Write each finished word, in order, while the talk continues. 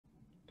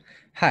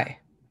Hi,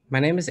 my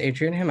name is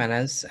Adrian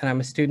Jimenez, and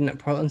I'm a student at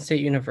Portland State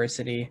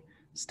University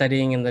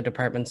studying in the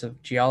departments of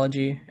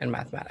geology and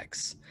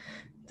mathematics.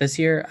 This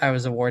year, I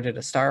was awarded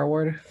a STAR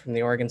Award from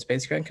the Oregon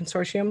Space Grant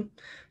Consortium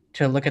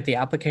to look at the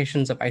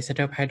applications of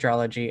isotope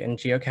hydrology and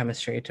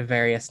geochemistry to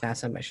various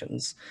NASA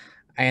missions.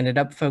 I ended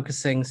up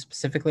focusing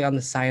specifically on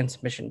the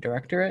Science Mission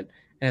Directorate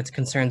and its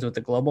concerns with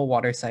the global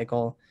water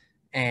cycle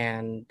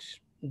and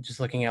just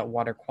looking at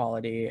water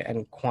quality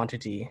and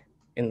quantity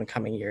in the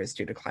coming years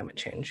due to climate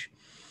change.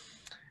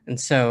 And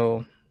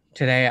so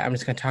today I'm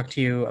just going to talk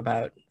to you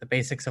about the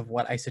basics of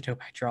what isotope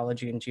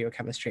hydrology and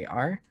geochemistry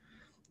are,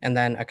 and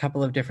then a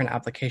couple of different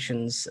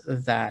applications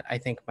that I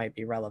think might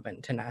be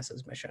relevant to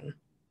NASA's mission.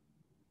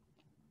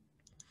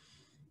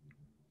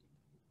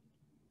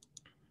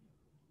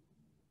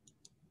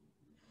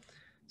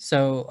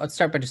 So let's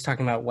start by just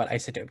talking about what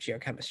isotope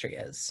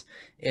geochemistry is.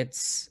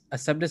 It's a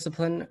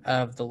subdiscipline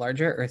of the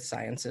larger earth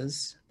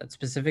sciences that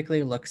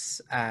specifically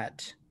looks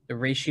at the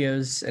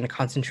ratios and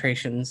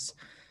concentrations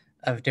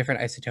of different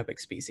isotopic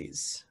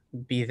species,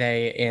 be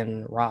they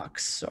in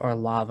rocks or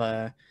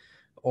lava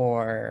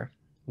or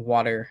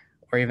water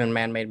or even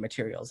man-made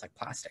materials like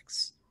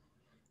plastics.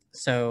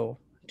 So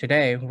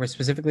today we're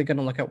specifically going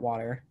to look at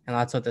water, and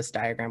that's what this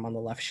diagram on the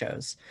left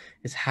shows,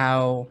 is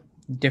how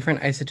different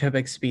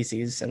isotopic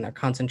species and their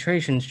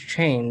concentrations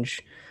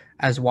change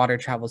as water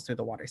travels through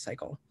the water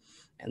cycle.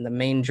 And the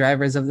main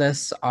drivers of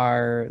this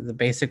are the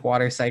basic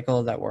water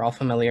cycle that we're all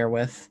familiar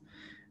with,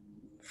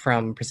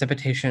 from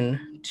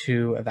precipitation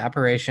to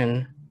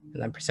evaporation,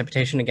 and then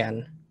precipitation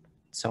again,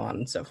 so on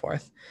and so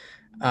forth.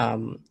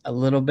 A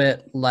little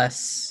bit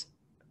less,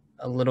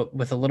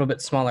 with a little bit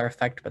smaller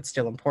effect, but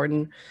still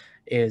important,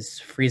 is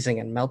freezing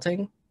and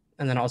melting,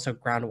 and then also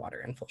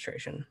groundwater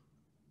infiltration.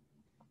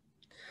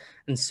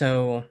 And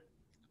so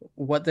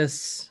what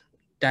this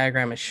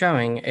diagram is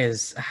showing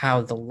is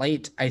how the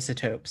light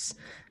isotopes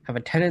have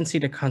a tendency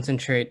to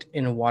concentrate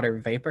in water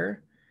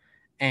vapor,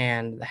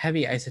 and the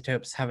heavy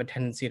isotopes have a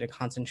tendency to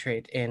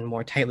concentrate in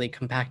more tightly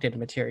compacted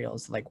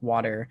materials like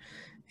water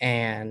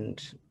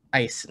and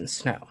ice and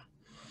snow.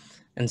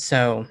 And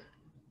so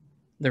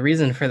the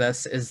reason for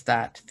this is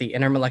that the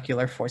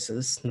intermolecular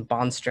forces, the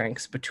bond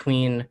strengths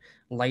between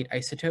light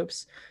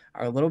isotopes,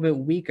 are a little bit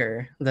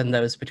weaker than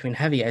those between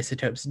heavy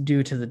isotopes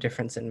due to the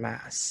difference in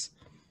mass.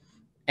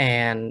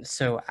 And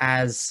so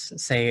as,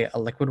 say, a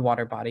liquid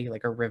water body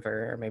like a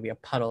river or maybe a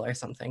puddle or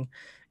something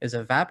is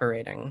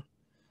evaporating,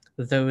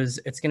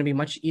 it's going to be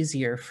much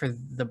easier for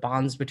the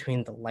bonds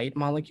between the light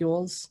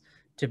molecules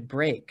to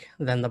break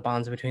than the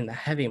bonds between the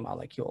heavy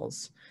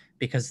molecules,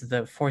 because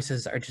the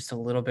forces are just a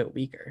little bit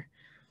weaker.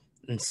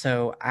 And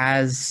so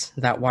as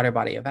that water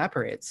body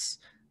evaporates,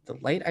 the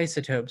light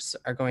isotopes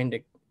are going to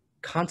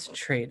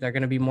concentrate, they're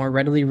going to be more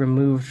readily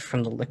removed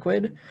from the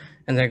liquid,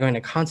 and they're going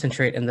to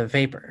concentrate in the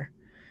vapor.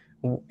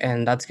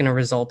 And that's going to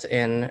result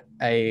in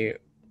a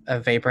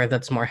vapor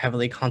that's more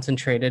heavily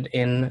concentrated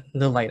in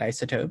the light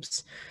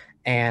isotopes,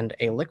 and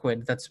a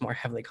liquid that's more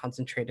heavily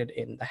concentrated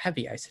in the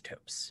heavy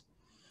isotopes.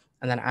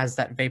 And then as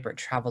that vapor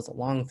travels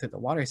along through the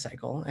water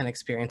cycle and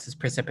experiences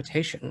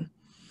precipitation,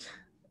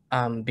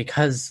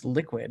 because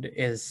liquid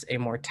is a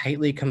more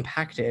tightly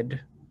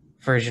compacted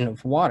version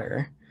of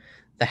water,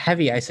 the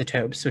heavy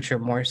isotopes, which are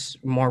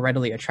more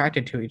readily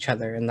attracted to each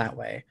other in that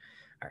way,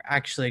 are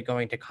actually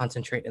going to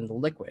concentrate in the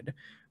liquid,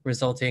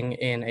 resulting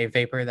in a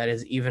vapor that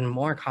is even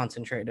more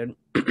concentrated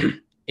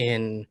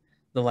in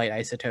the light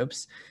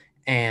isotopes,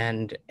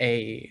 and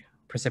a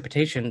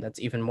precipitation that's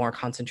even more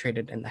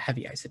concentrated in the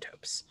heavy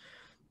isotopes.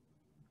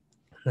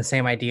 The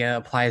same idea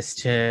applies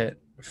to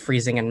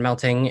freezing and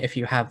melting. If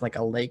you have like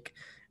a lake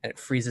and it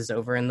freezes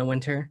over in the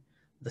winter,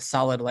 the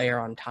solid layer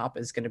on top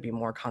is going to be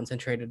more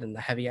concentrated in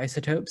the heavy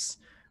isotopes,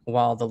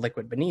 while the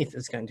liquid beneath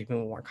is going to be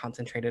more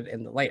concentrated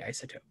in the light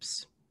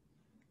isotopes.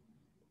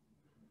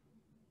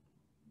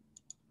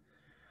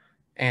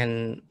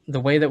 And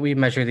the way that we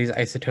measure these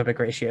isotopic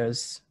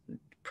ratios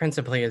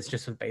principally is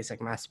just with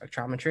basic mass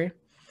spectrometry.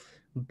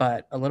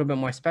 But a little bit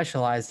more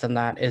specialized than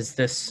that is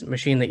this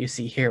machine that you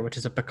see here, which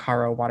is a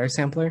Picaro water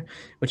sampler,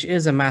 which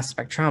is a mass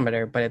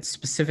spectrometer, but it's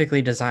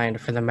specifically designed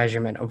for the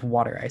measurement of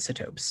water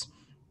isotopes.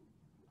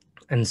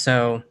 And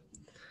so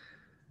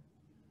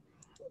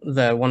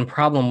the one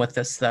problem with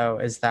this, though,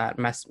 is that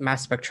mass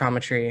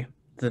spectrometry,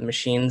 the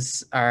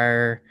machines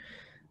they're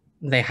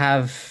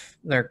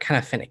kind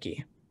of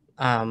finicky.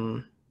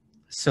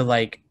 So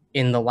like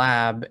in the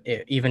lab,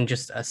 even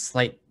just a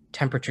slight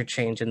temperature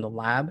change in the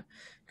lab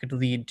could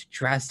lead to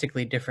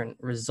drastically different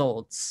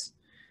results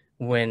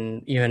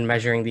when even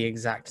measuring the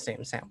exact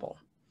same sample.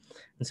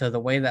 And so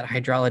the way that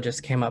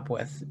hydrologists came up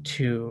with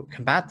to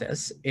combat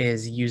this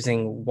is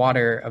using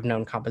water of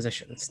known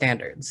composition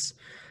standards.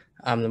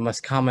 The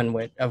most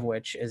common of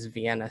which is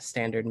Vienna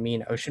Standard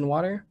Mean Ocean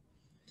Water,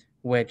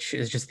 which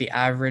is just the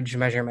average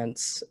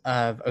measurements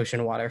of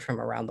ocean water from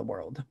around the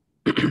world.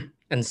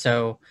 And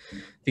so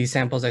these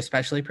samples are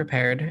specially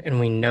prepared, and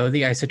we know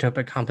the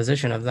isotopic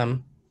composition of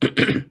them.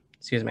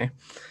 Excuse me.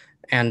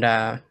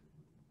 And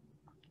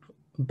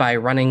by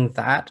running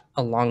that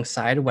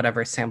alongside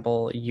whatever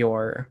sample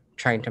you're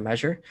trying to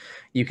measure,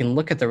 you can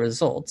look at the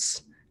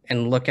results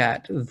and look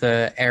at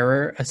the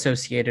error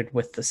associated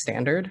with the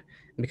standard.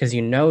 Because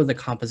you know the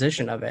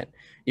composition of it,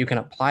 you can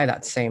apply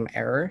that same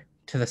error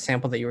to the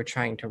sample that you were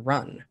trying to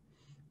run,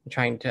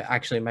 trying to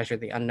actually measure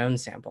the unknown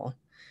sample.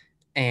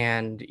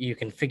 And you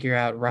can figure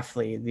out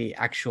roughly the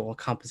actual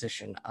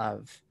composition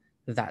of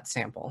that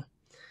sample.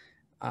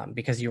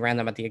 Because you ran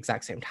them at the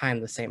exact same time,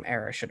 the same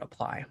error should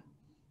apply.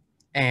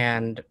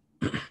 And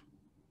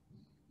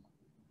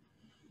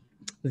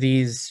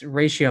these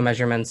ratio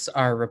measurements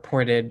are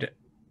reported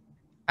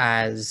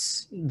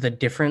as the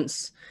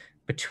difference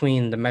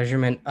between the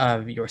measurement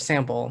of your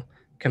sample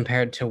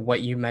compared to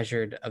what you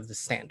measured of the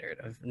standard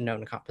of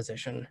known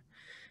composition.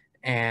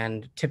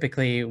 And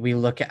typically we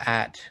look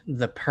at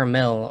the per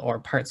mil or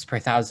parts per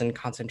thousand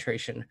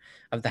concentration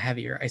of the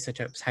heavier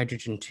isotopes,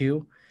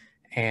 hydrogen-2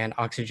 and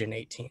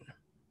oxygen-18.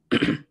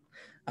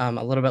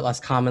 A little bit less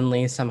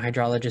commonly, some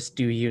hydrologists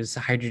do use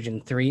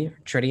hydrogen-3,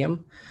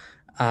 tritium,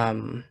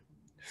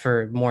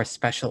 for more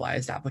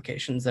specialized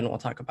applications than we'll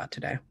talk about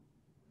today.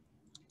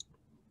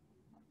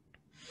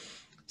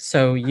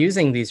 So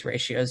using these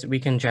ratios, we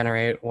can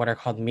generate what are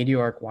called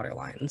meteoric water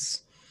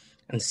lines.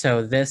 And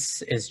so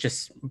this is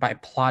just by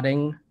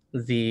plotting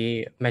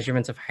the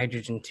measurements of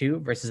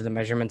hydrogen-2 versus the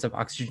measurements of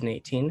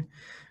oxygen-18.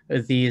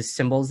 These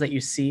symbols that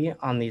you see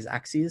on these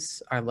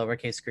axes are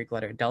lowercase Greek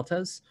letter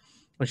deltas,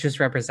 which just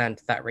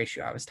represent that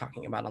ratio I was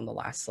talking about on the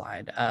last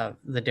slide of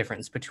the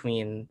difference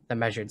between the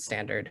measured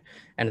standard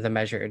and the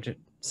measured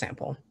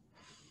sample.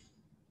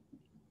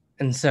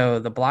 And so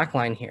the black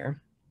line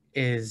here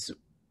is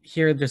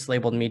here just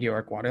labeled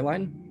meteoric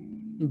waterline,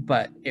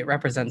 but it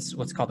represents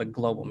what's called a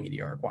global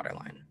meteoric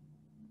waterline.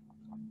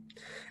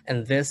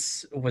 And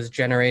this was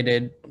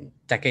generated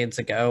decades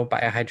ago by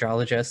a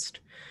hydrologist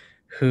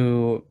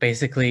who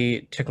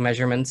basically took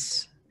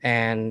measurements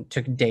and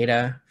took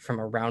data from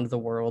around the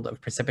world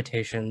of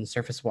precipitation,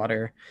 surface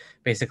water,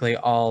 basically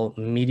all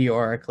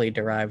meteorically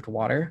derived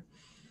water,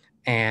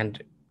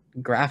 and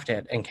graphed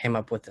it and came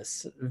up with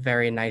this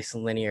very nice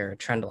linear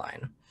trend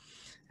line.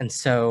 And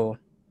so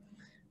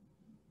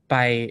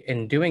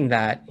in doing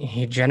that,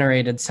 he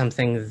generated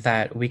something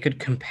that we could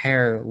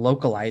compare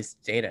localized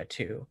data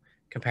to,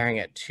 comparing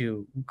it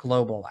to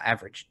global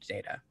average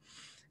data.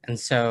 And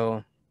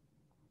so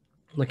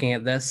looking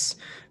at this,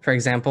 for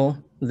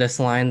example, this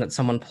line that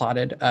someone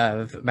plotted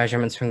of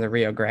measurements from the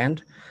Rio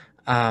Grande,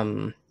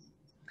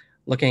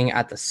 looking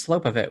at the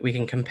slope of it, we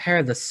can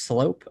compare the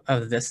slope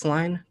of this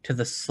line to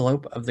the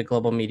slope of the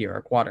global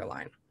meteoric water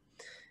line.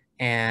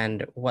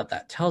 And what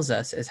that tells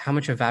us is how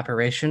much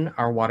evaporation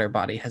our water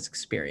body has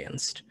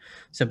experienced.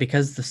 So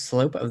because the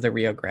slope of the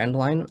Rio Grande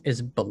line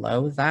is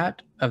below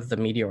that of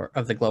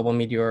the global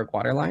meteoric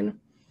water line,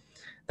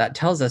 that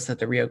tells us that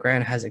the Rio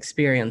Grande has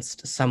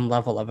experienced some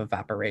level of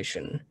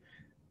evaporation,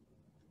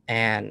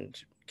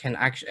 and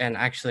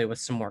actually with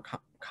some more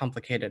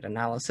complicated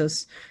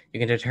analysis, you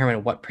can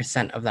determine what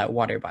 % of that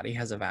water body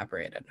has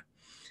evaporated.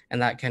 And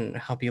that can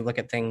help you look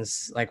at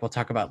things like we'll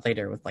talk about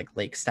later with like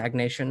lake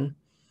stagnation.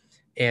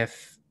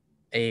 If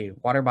a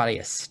water body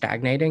is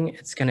stagnating,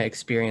 it's going to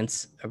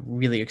experience a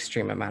really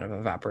extreme amount of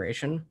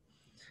evaporation,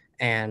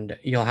 and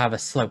you'll have a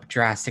slope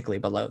drastically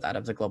below that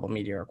of the global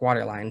meteoric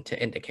water line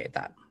to indicate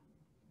that.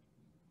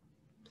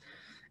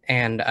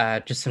 And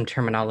just some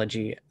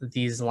terminology,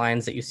 these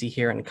lines that you see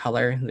here in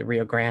color, the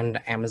Rio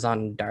Grande,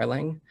 Amazon,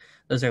 Darling,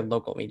 those are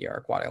local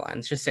meteoric water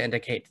lines, just to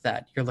indicate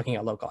that you're looking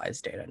at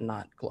localized data,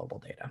 not global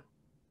data.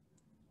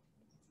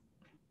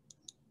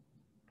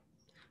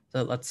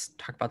 So let's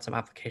talk about some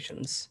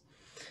applications.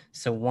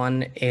 So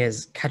one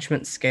is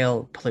catchment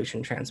scale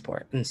pollution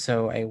transport. And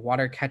so a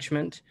water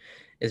catchment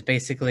is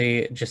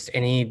basically just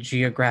any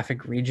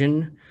geographic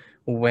region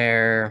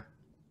where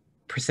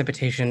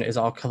precipitation is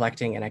all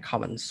collecting in a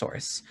common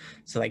source.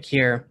 So like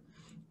here,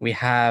 we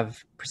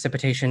have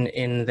precipitation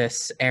in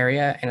this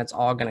area and it's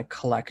all going to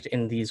collect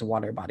in these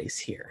water bodies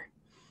here.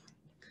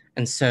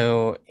 And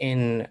so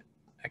in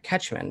a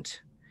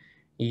catchment,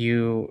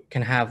 you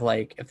can have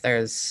like, if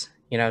there's,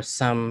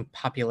 some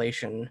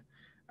population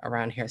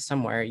around here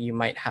somewhere, you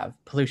might have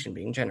pollution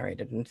being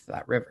generated into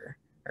that river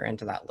or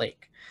into that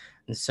lake.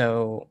 And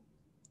so,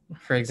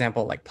 for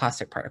example, like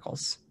plastic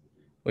particles,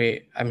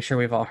 I'm sure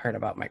we've all heard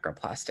about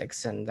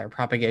microplastics and their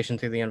propagation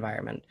through the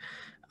environment.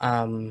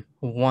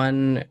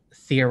 One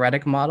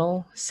theoretic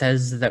model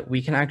says that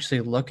we can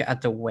actually look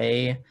at the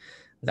way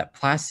that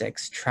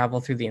plastics travel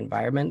through the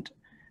environment,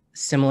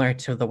 similar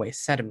to the way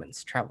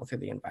sediments travel through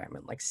the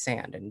environment, like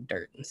sand and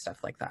dirt and stuff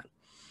like that.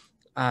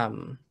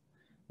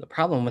 The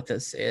problem with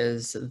this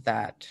is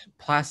that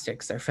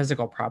plastics, their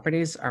physical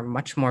properties, are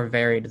much more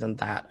varied than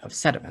that of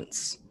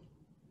sediments.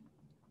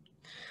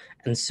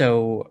 And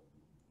so,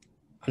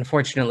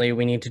 unfortunately,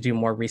 we need to do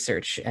more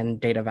research and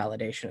data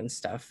validation and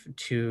stuff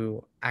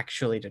to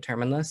actually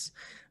determine this.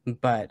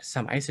 But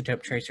some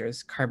isotope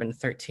tracers,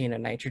 carbon-13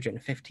 and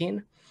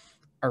nitrogen-15,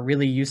 are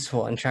really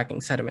useful in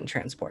tracking sediment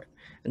transport.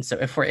 And so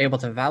if we're able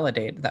to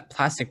validate that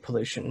plastic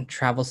pollution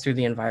travels through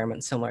the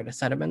environment similar to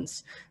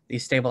sediments,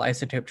 these stable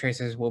isotope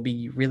tracers will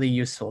be really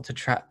useful to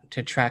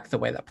track the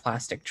way that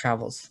plastic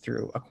travels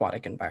through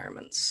aquatic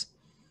environments.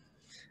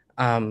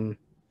 In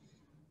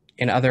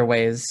other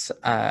ways,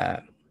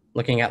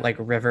 looking at like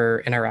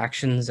river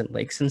interactions and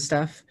lakes and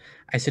stuff,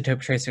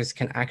 isotope tracers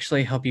can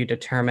actually help you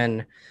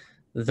determine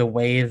the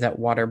way that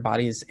water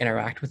bodies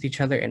interact with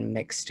each other and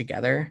mix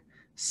together.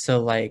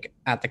 So like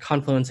at the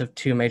confluence of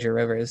two major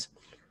rivers,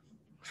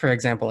 for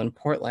example, in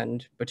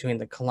Portland, between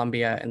the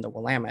Columbia and the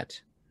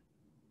Willamette,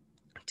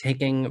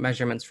 taking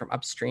measurements from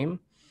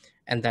upstream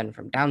and then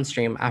from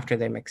downstream after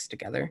they mix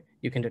together,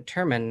 you can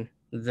determine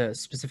the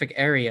specific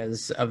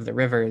areas of the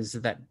rivers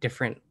that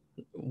different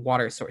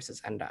water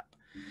sources end up.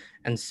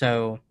 And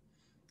so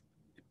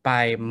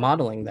by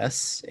modeling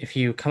this, if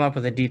you come up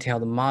with a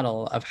detailed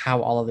model of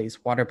how all of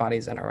these water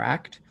bodies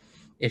interact,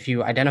 if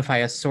you identify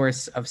a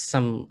source of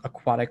some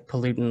aquatic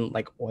pollutant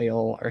like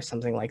oil or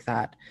something like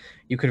that,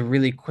 you could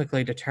really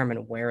quickly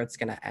determine where it's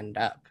going to end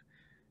up,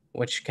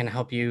 which can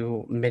help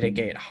you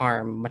mitigate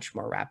harm much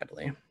more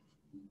rapidly.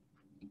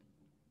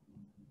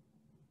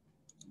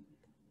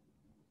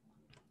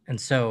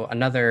 And so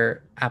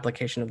another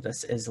application of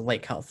this is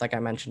lake health. Like I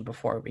mentioned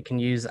before, we can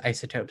use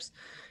isotopes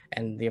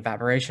and the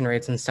evaporation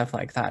rates and stuff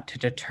like that to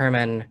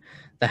determine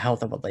the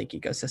health of a lake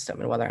ecosystem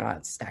and whether or not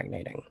it's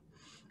stagnating.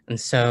 And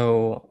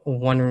so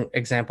one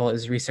example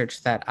is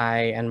research that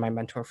I and my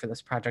mentor for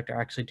this project are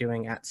actually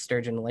doing at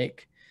Sturgeon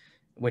Lake,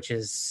 which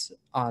is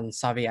on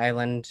Sauvie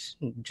Island,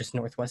 just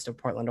northwest of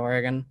Portland,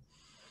 Oregon.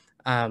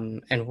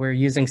 And we're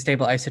using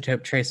stable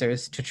isotope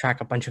tracers to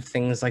track a bunch of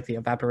things like the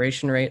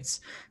evaporation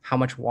rates, how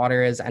much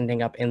water is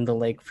ending up in the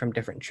lake from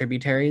different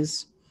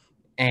tributaries,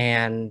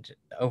 and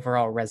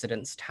overall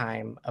residence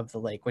time of the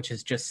lake, which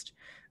is just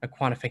a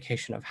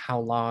quantification of how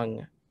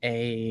long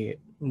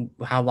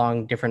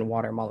different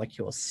water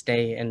molecules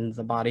stay in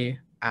the body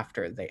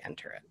after they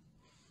enter it.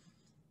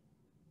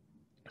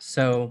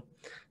 So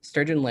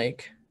Sturgeon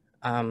Lake,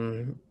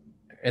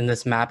 in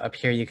this map up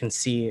here, you can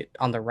see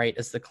on the right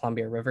is the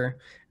Columbia River,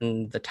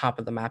 and the top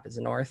of the map is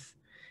north.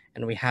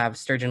 And we have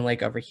Sturgeon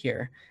Lake over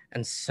here.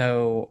 And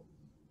so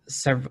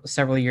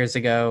several years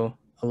ago,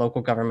 a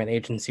local government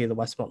agency, the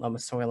West Multnomah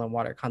Soil and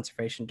Water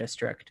Conservation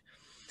District,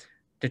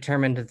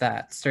 determined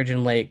that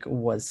Sturgeon Lake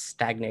was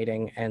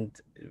stagnating and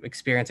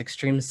experienced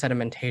extreme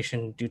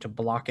sedimentation due to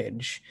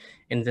blockage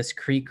in this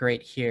creek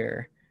right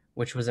here,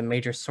 which was a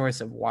major source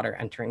of water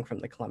entering from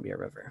the Columbia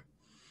River.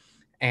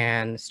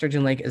 And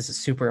Sturgeon Lake is a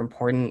super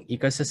important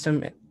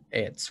ecosystem.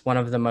 It's one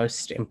of the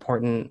most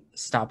important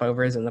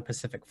stopovers in the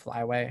Pacific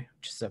Flyway,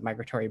 which is a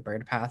migratory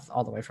bird path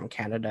all the way from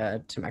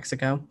Canada to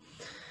Mexico.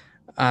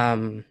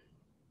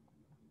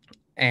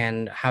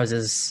 And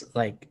houses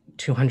like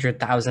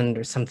 200,000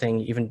 or something,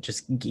 even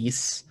just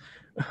geese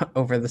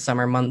over the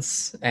summer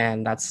months.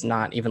 And that's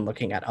not even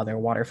looking at other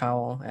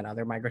waterfowl and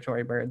other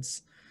migratory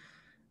birds.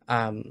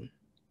 And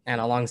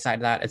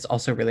alongside that, it's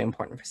also really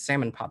important for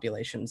salmon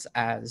populations.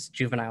 As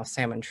juvenile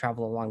salmon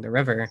travel along the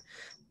river,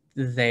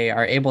 they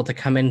are able to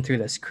come in through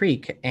this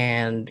creek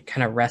and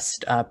kind of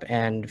rest up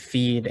and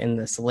feed in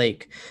this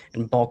lake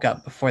and bulk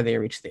up before they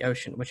reach the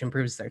ocean, which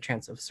improves their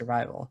chance of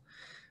survival.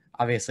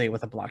 Obviously,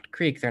 with a blocked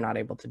creek, they're not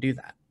able to do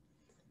that.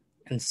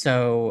 And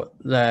so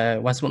the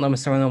West Multnomah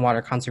Soil and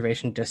Water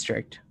Conservation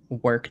District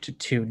worked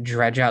to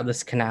dredge out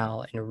this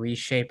canal and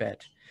reshape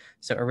it.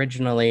 So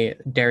originally,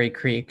 Dairy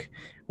Creek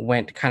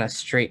went kind of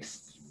straight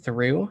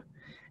through,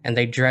 and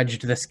they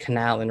dredged this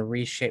canal and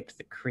reshaped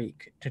the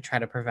creek to try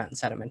to prevent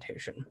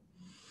sedimentation.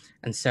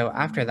 And so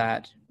after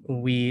that,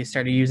 we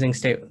started using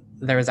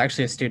there was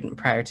actually a student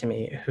prior to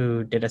me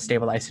who did a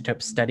stable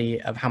isotope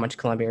study of how much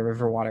Columbia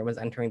River water was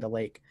entering the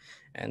lake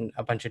and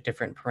a bunch of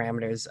different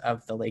parameters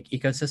of the lake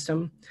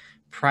ecosystem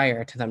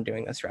prior to them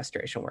doing this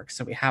restoration work.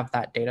 So we have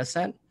that data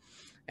set,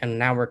 and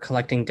now we're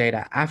collecting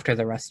data after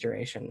the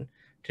restoration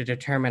to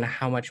determine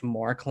how much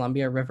more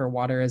Columbia River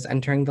water is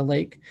entering the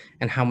lake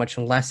and how much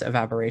less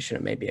evaporation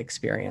it may be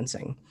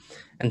experiencing.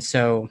 And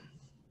so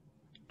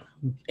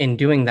in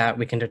doing that,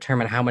 we can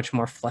determine how much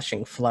more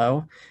flushing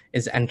flow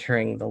is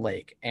entering the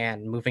lake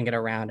and moving it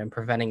around and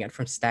preventing it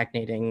from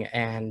stagnating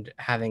and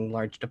having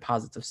large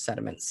deposits of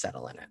sediment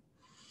settle in it.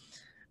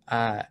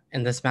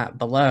 And this map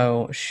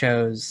below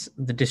shows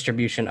the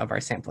distribution of our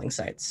sampling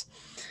sites.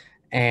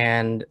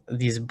 And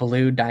these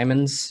blue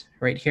diamonds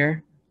right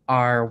here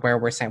are where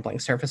we're sampling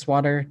surface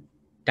water.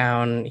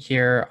 Down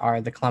here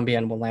are the Columbia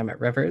and Willamette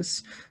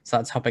rivers. So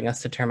that's helping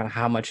us determine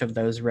how much of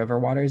those river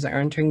waters are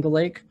entering the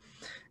lake.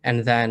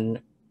 And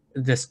then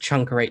this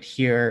chunk right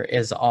here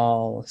is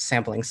all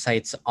sampling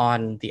sites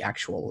on the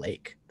actual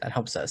lake. That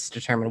helps us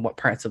determine what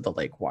parts of the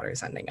lake water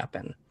is ending up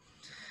in.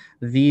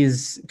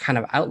 These kind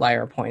of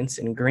outlier points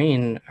in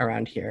green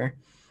around here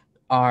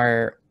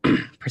are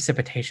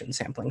precipitation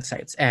sampling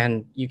sites.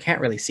 And you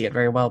can't really see it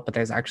very well, but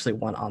there's actually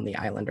one on the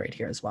island right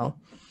here as well.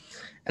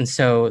 And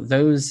so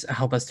those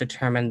help us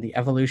determine the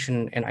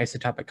evolution in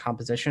isotopic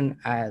composition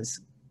as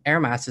air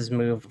masses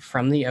move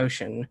from the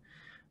ocean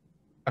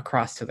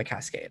across to the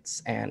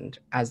Cascades. And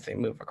as they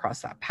move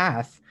across that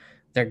path,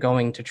 they're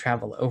going to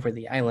travel over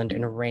the island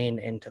and rain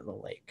into the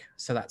lake.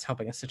 So that's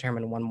helping us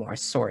determine one more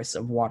source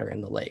of water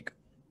in the lake.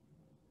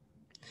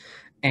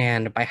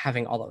 And by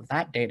having all of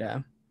that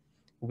data,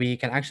 we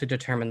can actually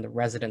determine the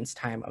residence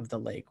time of the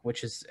lake,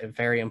 which is a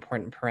very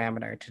important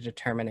parameter to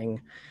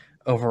determining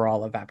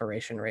overall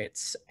evaporation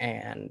rates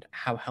and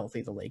how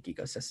healthy the lake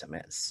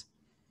ecosystem is.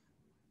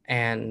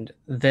 And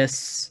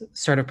this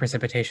sort of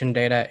precipitation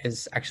data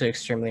is actually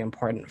extremely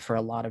important for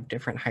a lot of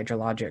different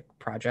hydrologic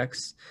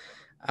projects.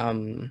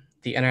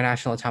 The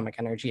International Atomic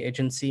Energy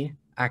Agency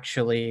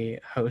actually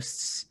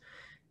hosts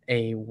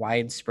a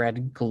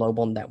widespread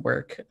global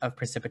network of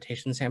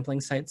precipitation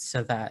sampling sites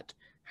so that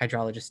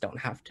hydrologists don't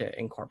have to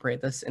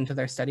incorporate this into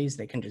their studies.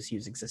 They can just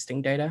use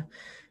existing data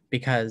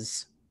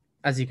because,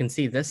 as you can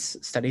see, this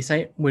study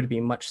site would be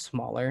much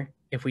smaller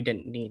if we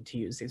didn't need to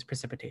use these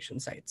precipitation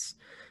sites.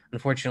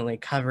 Unfortunately,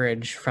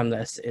 coverage from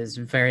this is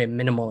very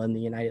minimal in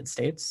the United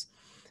States.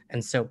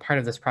 And so part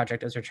of this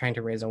project is we're trying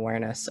to raise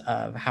awareness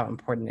of how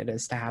important it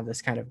is to have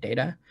this kind of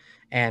data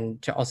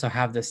and to also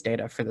have this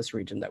data for this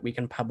region that we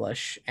can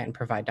publish and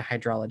provide to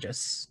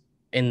hydrologists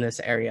in this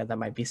area that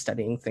might be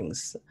studying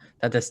things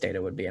that this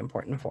data would be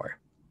important for.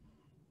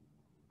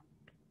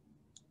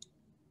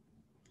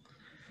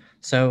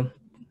 So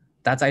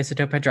that's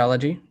isotope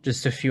hydrology,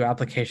 just a few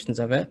applications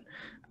of it.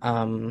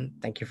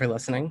 Thank you for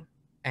listening.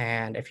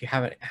 And if you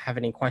have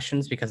any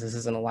questions, because this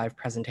isn't a live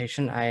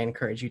presentation, I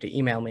encourage you to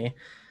email me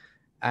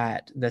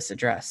at this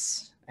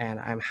address, and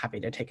I'm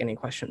happy to take any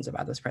questions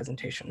about this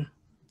presentation.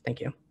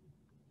 Thank you.